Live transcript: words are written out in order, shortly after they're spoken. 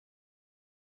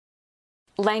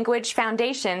Language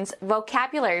Foundations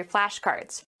Vocabulary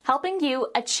Flashcards, helping you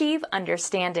achieve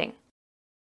understanding.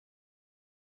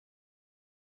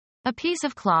 A piece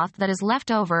of cloth that is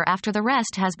left over after the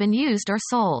rest has been used or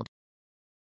sold.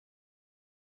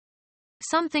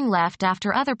 Something left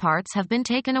after other parts have been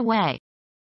taken away.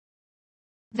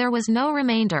 There was no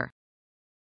remainder.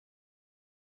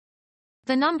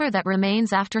 The number that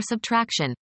remains after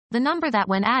subtraction. The number that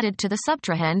when added to the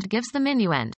subtrahend gives the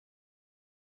minuend.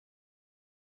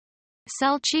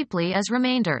 Sell cheaply as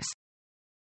remainders.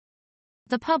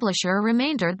 The publisher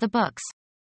remaindered the books.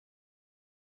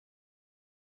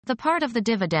 The part of the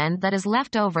dividend that is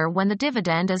left over when the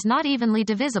dividend is not evenly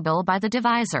divisible by the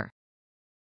divisor.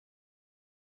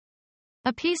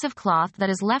 A piece of cloth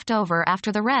that is left over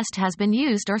after the rest has been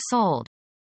used or sold.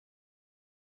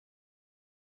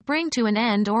 Bring to an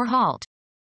end or halt.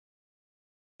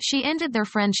 She ended their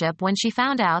friendship when she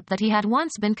found out that he had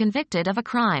once been convicted of a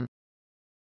crime.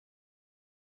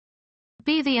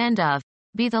 Be the end of.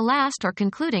 Be the last or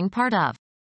concluding part of.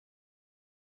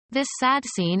 This sad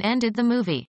scene ended the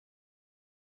movie.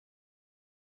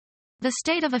 The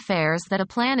state of affairs that a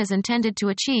plan is intended to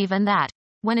achieve and that,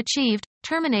 when achieved,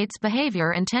 terminates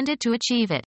behavior intended to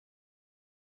achieve it.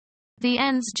 The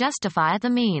ends justify the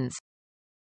means.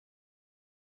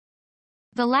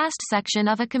 The last section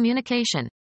of a communication.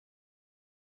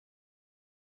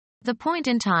 The point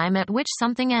in time at which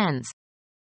something ends.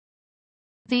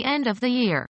 The end of the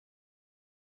year.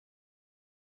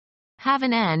 Have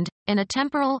an end, in a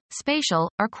temporal,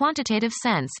 spatial, or quantitative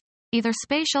sense, either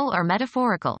spatial or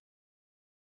metaphorical.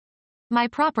 My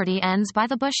property ends by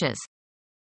the bushes.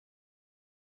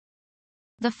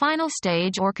 The final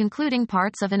stage or concluding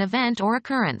parts of an event or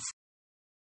occurrence.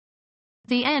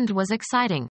 The end was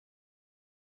exciting.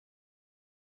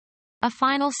 A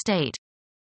final state.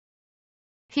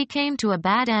 He came to a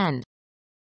bad end.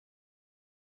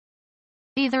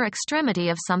 Either extremity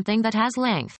of something that has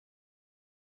length.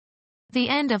 The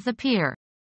end of the pier.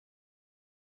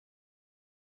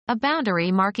 A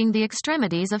boundary marking the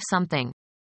extremities of something.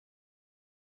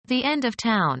 The end of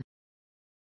town.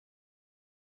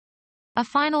 A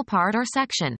final part or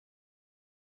section.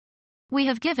 We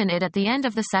have given it at the end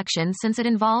of the section since it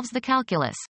involves the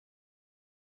calculus.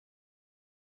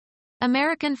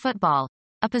 American football.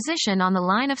 A position on the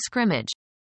line of scrimmage.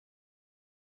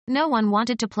 No one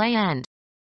wanted to play end.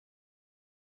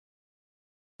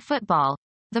 Football.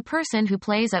 The person who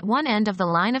plays at one end of the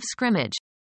line of scrimmage.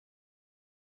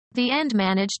 The end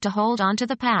managed to hold on to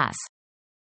the pass.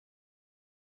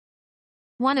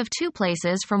 One of two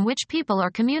places from which people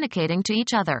are communicating to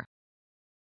each other.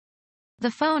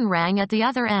 The phone rang at the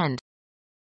other end.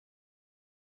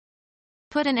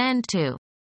 Put an end to.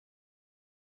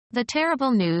 The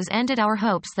terrible news ended our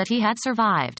hopes that he had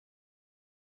survived.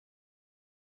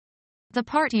 The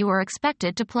part you were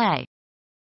expected to play.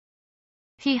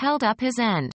 He held up his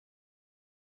end.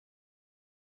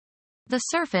 The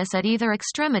surface at either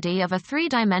extremity of a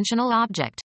three-dimensional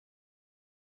object.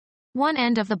 One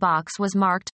end of the box was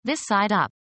marked, this side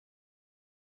up.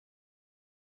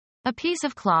 A piece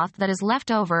of cloth that is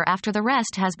left over after the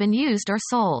rest has been used or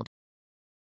sold.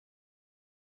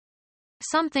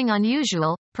 Something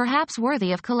unusual, perhaps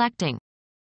worthy of collecting.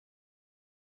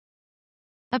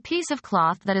 A piece of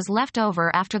cloth that is left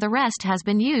over after the rest has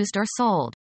been used or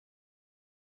sold.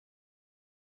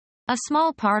 A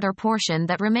small part or portion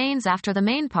that remains after the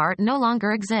main part no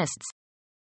longer exists.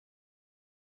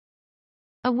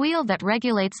 A wheel that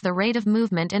regulates the rate of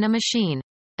movement in a machine,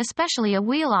 especially a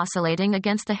wheel oscillating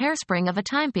against the hairspring of a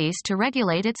timepiece to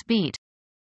regulate its beat.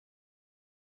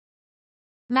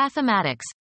 Mathematics.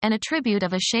 An attribute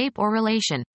of a shape or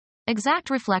relation. Exact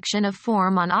reflection of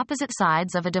form on opposite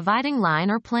sides of a dividing line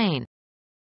or plane.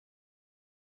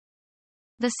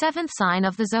 The seventh sign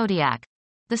of the zodiac.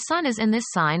 The sun is in this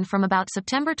sign from about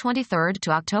September 23rd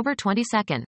to October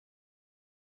 22nd.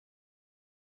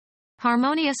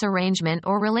 Harmonious arrangement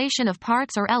or relation of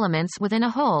parts or elements within a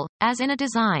whole, as in a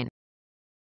design.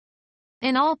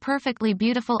 In all perfectly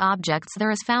beautiful objects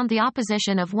there is found the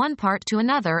opposition of one part to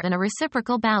another in a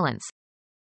reciprocal balance.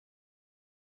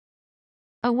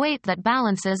 A weight that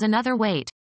balances another weight.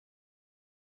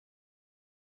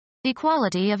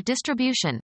 Equality of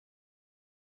distribution.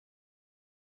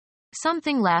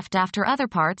 Something left after other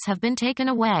parts have been taken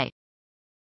away.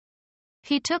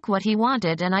 He took what he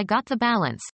wanted and I got the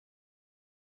balance.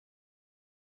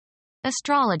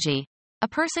 Astrology. A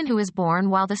person who is born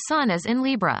while the sun is in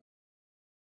Libra.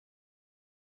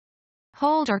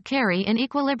 Hold or carry in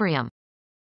equilibrium.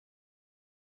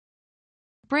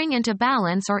 Bring into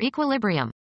balance or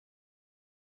equilibrium.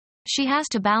 She has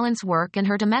to balance work and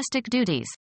her domestic duties.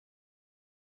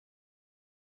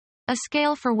 A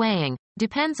scale for weighing,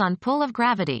 depends on pull of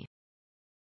gravity.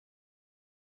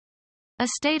 A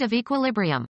state of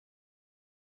equilibrium.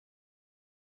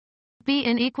 Be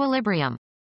in equilibrium.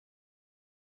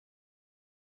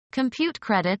 Compute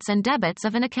credits and debits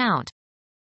of an account.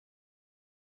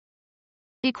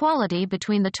 Equality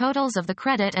between the totals of the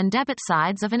credit and debit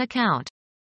sides of an account.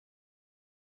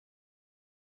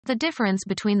 The difference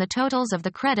between the totals of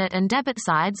the credit and debit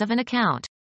sides of an account.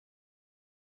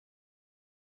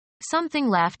 Something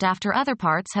left after other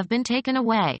parts have been taken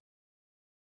away.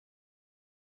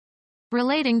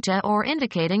 Relating to or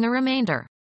indicating a remainder.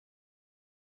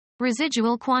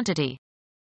 Residual quantity.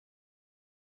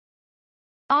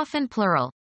 Often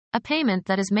plural. A payment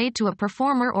that is made to a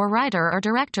performer or writer or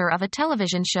director of a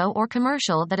television show or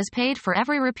commercial that is paid for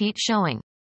every repeat showing.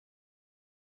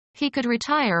 He could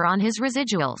retire on his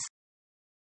residuals.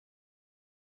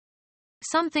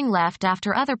 Something left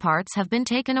after other parts have been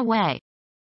taken away.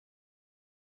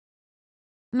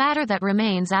 Matter that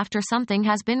remains after something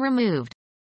has been removed.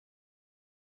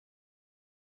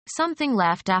 Something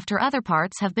left after other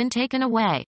parts have been taken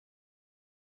away.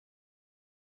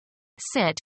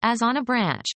 Sit, as on a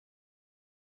branch.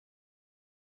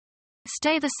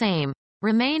 Stay the same,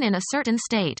 remain in a certain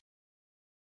state.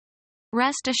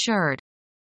 Rest assured.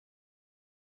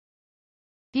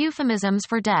 Euphemisms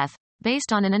for death,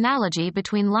 based on an analogy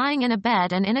between lying in a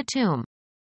bed and in a tomb.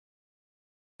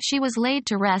 She was laid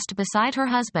to rest beside her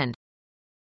husband.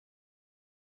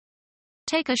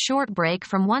 Take a short break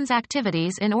from one's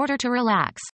activities in order to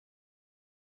relax.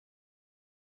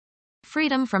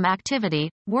 Freedom from activity,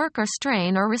 work or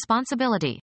strain or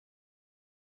responsibility.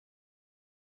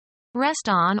 Rest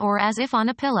on or as if on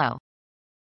a pillow.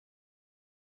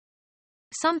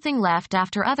 Something left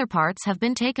after other parts have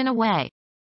been taken away.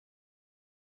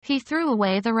 He threw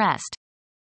away the rest.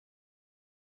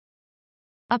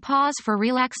 A pause for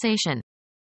relaxation.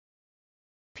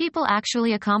 People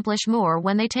actually accomplish more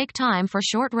when they take time for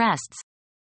short rests.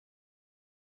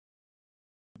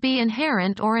 Be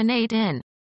inherent or innate in.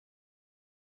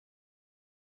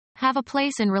 Have a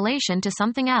place in relation to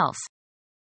something else.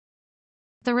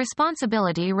 The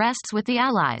responsibility rests with the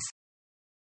allies.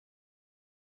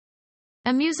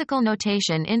 A musical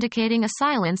notation indicating a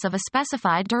silence of a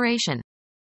specified duration.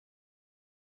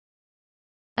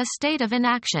 A state of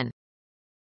inaction.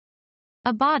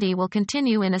 A body will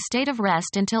continue in a state of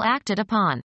rest until acted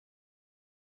upon.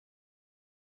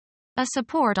 A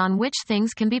support on which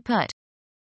things can be put.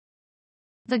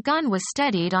 The gun was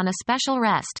steadied on a special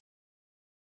rest.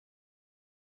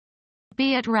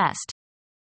 Be at rest.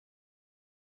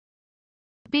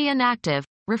 Be inactive,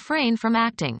 refrain from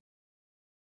acting.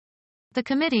 The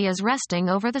committee is resting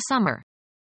over the summer.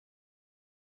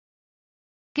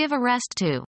 Give a rest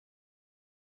to.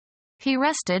 He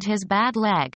rested his bad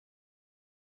leg.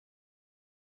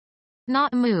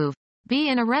 Not move. Be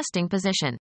in a resting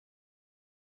position.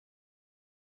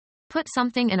 Put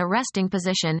something in a resting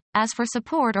position, as for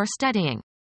support or steadying.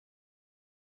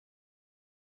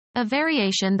 A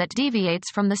variation that deviates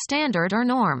from the standard or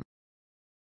norm.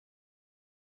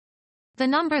 The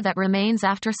number that remains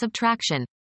after subtraction.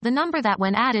 The number that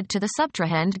when added to the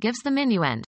subtrahend gives the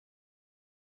minuend.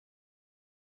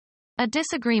 A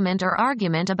disagreement or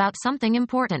argument about something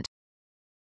important.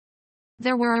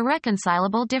 There were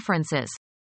irreconcilable differences.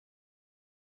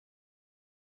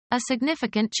 A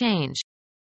significant change.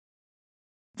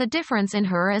 The difference in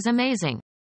her is amazing.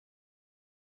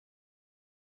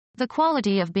 The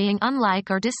quality of being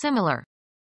unlike or dissimilar.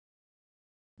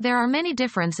 There are many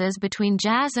differences between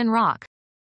jazz and rock.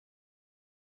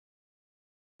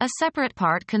 A separate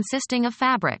part consisting of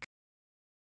fabric.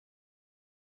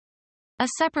 A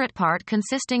separate part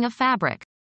consisting of fabric.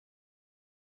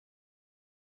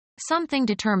 Something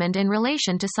determined in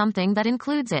relation to something that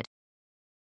includes it.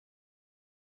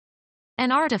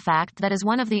 An artifact that is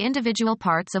one of the individual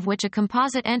parts of which a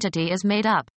composite entity is made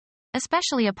up,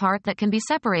 especially a part that can be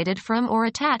separated from or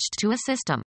attached to a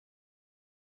system.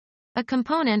 A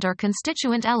component or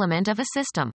constituent element of a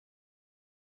system.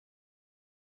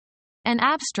 An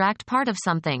abstract part of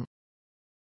something.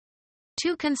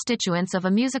 Two constituents of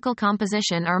a musical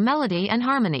composition are melody and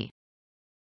harmony.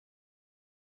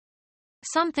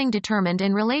 Something determined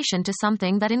in relation to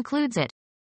something that includes it.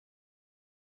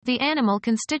 The animal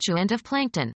constituent of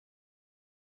plankton.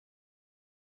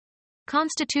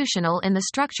 Constitutional in the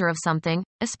structure of something,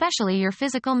 especially your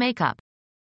physical makeup.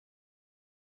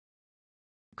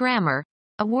 Grammar.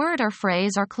 A word or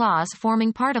phrase or clause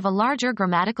forming part of a larger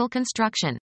grammatical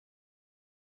construction.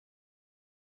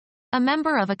 A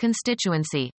member of a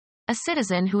constituency. A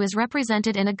citizen who is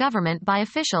represented in a government by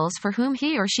officials for whom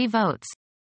he or she votes.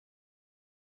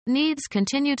 Needs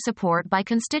continued support by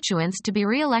constituents to be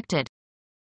re-elected.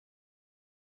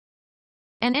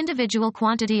 An individual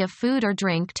quantity of food or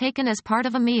drink taken as part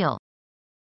of a meal.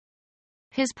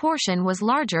 His portion was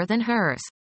larger than hers.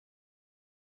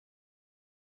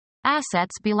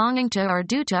 Assets belonging to or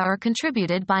due to or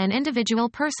contributed by an individual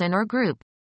person or group.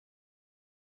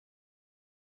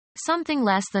 Something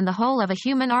less than the whole of a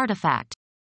human artifact.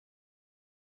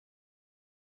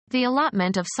 The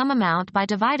allotment of some amount by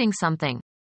dividing something.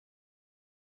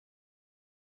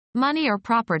 Money or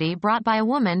property brought by a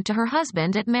woman to her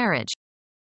husband at marriage.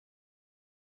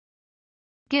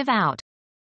 Give out.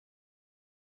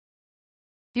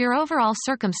 Your overall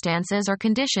circumstances or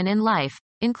condition in life,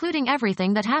 including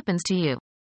everything that happens to you.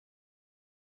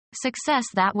 Success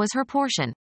that was her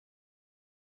portion.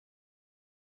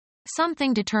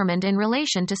 Something determined in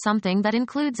relation to something that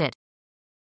includes it.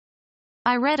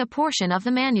 I read a portion of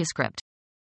the manuscript.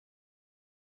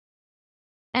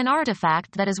 An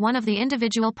artifact that is one of the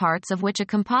individual parts of which a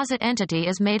composite entity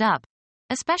is made up,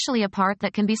 especially a part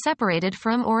that can be separated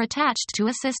from or attached to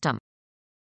a system.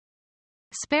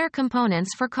 Spare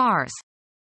components for cars.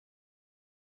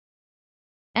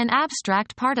 An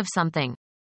abstract part of something.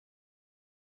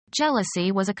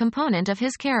 Jealousy was a component of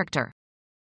his character.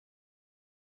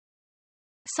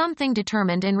 Something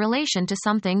determined in relation to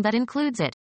something that includes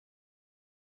it.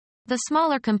 The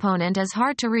smaller component is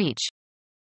hard to reach.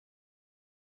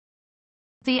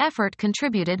 The effort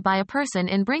contributed by a person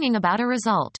in bringing about a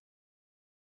result.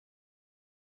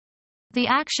 The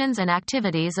actions and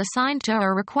activities assigned to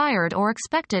or required or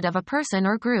expected of a person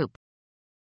or group.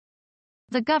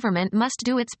 The government must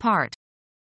do its part.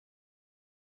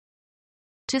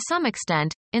 To some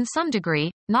extent, in some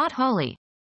degree, not wholly.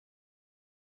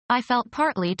 I felt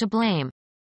partly to blame.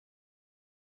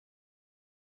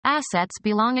 Assets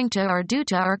belonging to or due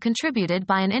to or contributed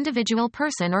by an individual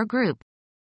person or group.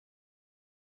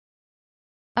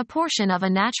 A portion of a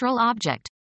natural object.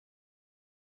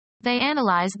 They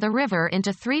analyzed the river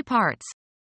into 3 parts.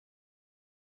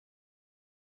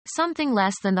 Something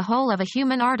less than the whole of a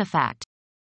human artifact.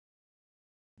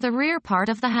 The rear part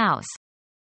of the house.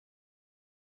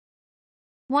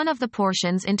 One of the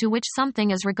portions into which something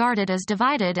is regarded as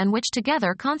divided and which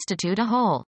together constitute a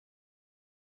whole.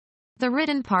 The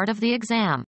written part of the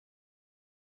exam.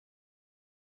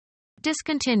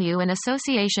 Discontinue an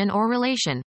association or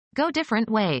relation. Go different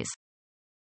ways.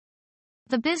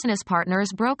 The business partners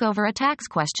broke over a tax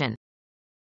question.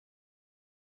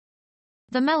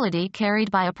 The melody carried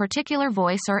by a particular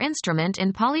voice or instrument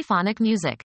in polyphonic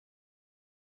music.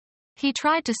 He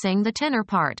tried to sing the tenor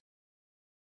part.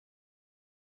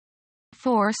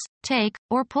 Force, take,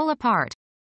 or pull apart.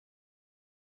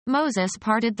 Moses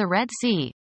parted the Red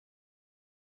Sea.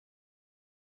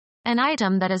 An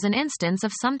item that is an instance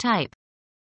of some type.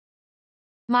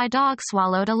 My dog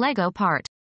swallowed a Lego part.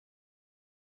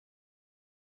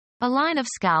 A line of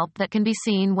scalp that can be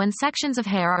seen when sections of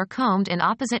hair are combed in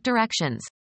opposite directions.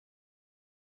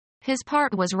 His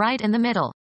part was right in the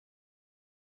middle.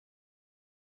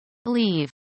 Leave.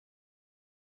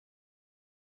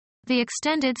 The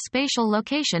extended spatial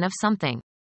location of something.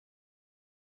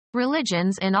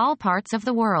 Religions in all parts of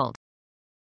the world.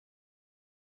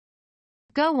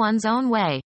 Go one's own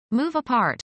way. Move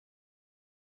apart.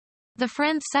 The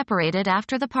friends separated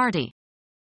after the party.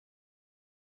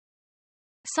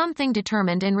 Something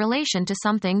determined in relation to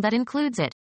something that includes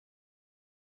it.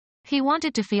 He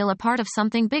wanted to feel a part of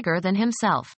something bigger than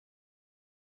himself.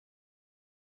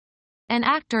 An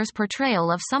actor's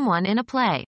portrayal of someone in a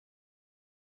play.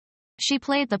 She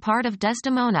played the part of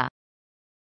Desdemona.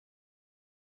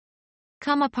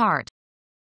 Come apart.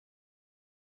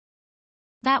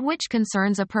 That which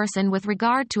concerns a person with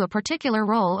regard to a particular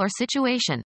role or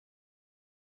situation.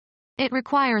 It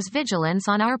requires vigilance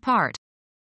on our part.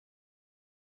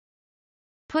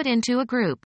 Put into a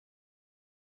group.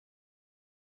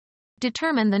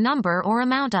 Determine the number or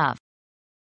amount of.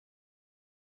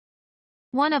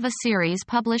 One of a series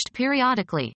published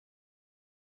periodically.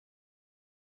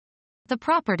 The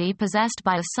property possessed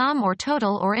by a sum or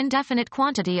total or indefinite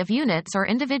quantity of units or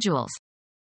individuals.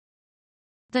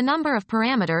 The number of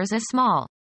parameters is small.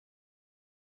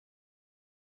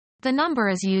 The number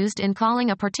is used in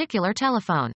calling a particular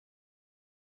telephone.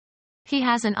 He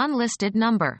has an unlisted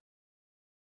number.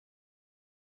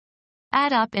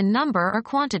 Add up in number or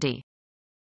quantity.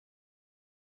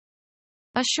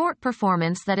 A short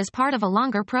performance that is part of a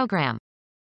longer program.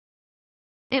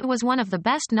 It was one of the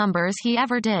best numbers he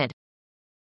ever did.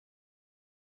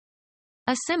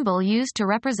 A symbol used to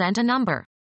represent a number.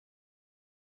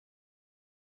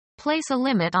 Place a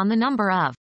limit on the number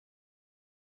of.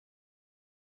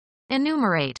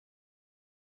 Enumerate.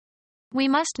 We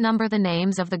must number the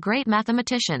names of the great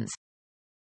mathematicians.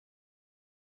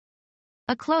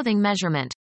 A clothing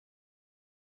measurement.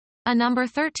 A number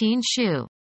 13 shoe.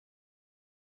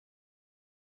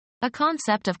 A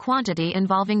concept of quantity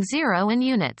involving zero and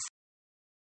units.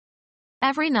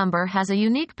 Every number has a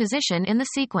unique position in the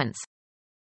sequence.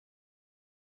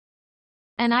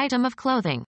 An item of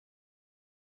clothing.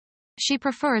 She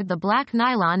preferred the black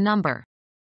nylon number.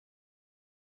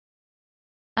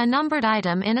 A numbered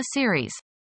item in a series.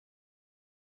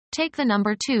 Take the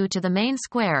number 2 to the main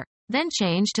square, then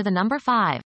change to the number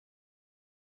 5.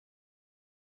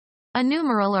 A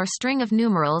numeral or string of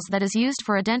numerals that is used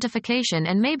for identification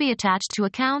and may be attached to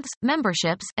accounts,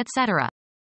 memberships, etc.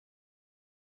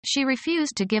 She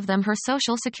refused to give them her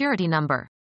social security number.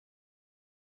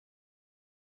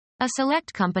 A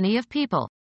select company of people.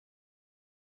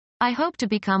 I hope to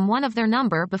become one of their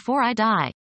number before I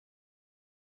die.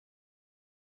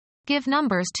 Give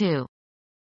numbers to.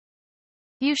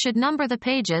 You should number the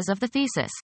pages of the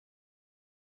thesis.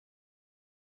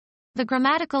 The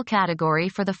grammatical category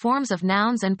for the forms of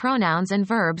nouns and pronouns and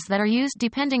verbs that are used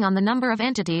depending on the number of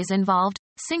entities involved,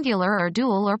 singular or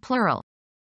dual or plural.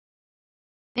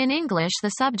 In English, the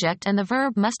subject and the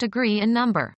verb must agree in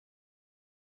number.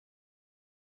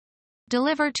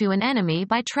 Deliver to an enemy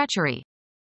by treachery.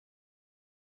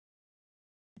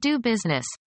 Do business.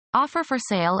 Offer for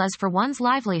sale as for one's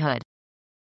livelihood.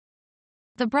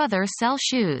 The brothers sell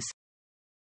shoes.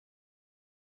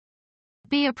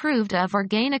 Be approved of or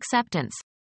gain acceptance.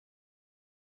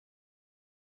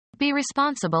 Be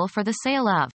responsible for the sale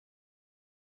of.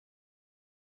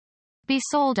 Be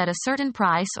sold at a certain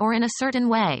price or in a certain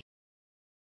way.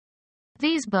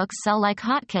 These books sell like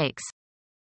hotcakes.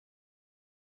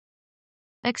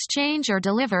 Exchange or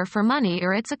deliver for money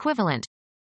or its equivalent.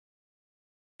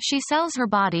 She sells her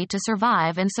body to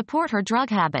survive and support her drug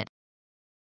habit.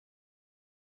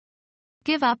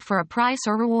 Give up for a price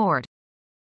or reward.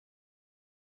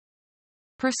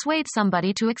 Persuade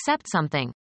somebody to accept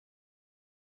something.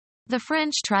 The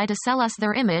French try to sell us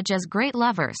their image as great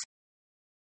lovers.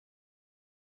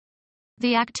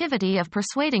 The activity of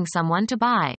persuading someone to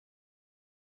buy.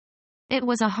 It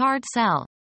was a hard sell.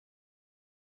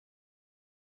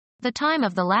 The time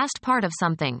of the last part of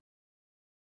something.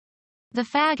 The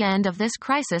fag end of this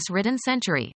crisis-ridden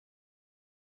century.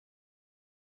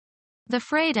 The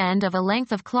frayed end of a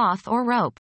length of cloth or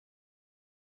rope.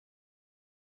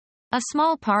 A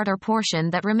small part or portion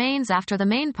that remains after the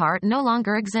main part no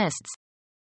longer exists.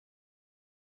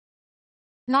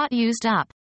 Not used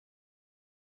up.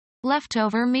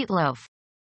 Leftover meatloaf.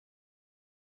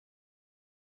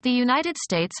 The United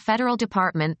States federal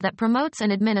department that promotes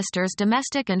and administers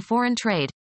domestic and foreign trade,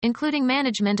 including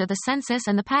management of the Census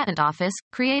and the Patent Office,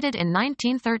 created in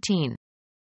 1913.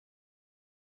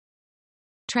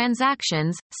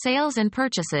 Transactions, sales and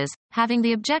purchases, having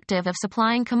the objective of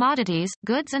supplying commodities,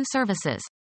 goods and services.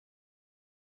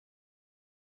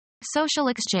 Social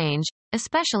exchange,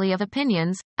 especially of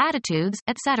opinions, attitudes,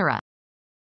 etc.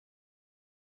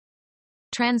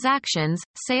 Transactions,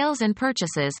 sales and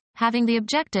purchases, having the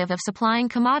objective of supplying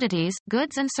commodities,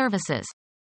 goods and services.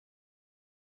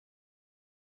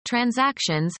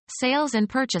 Transactions, sales and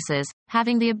purchases,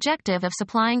 having the objective of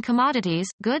supplying commodities,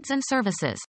 goods and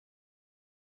services.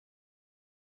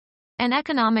 An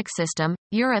economic system,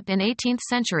 Europe in 18th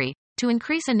century, to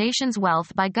increase a nation's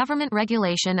wealth by government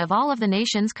regulation of all of the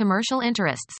nation's commercial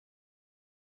interests.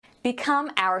 Become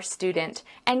our student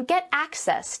and get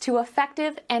access to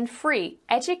effective and free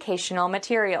educational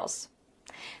materials.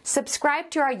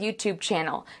 Subscribe to our YouTube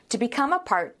channel to become a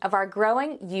part of our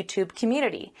growing YouTube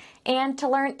community and to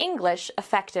learn English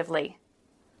effectively.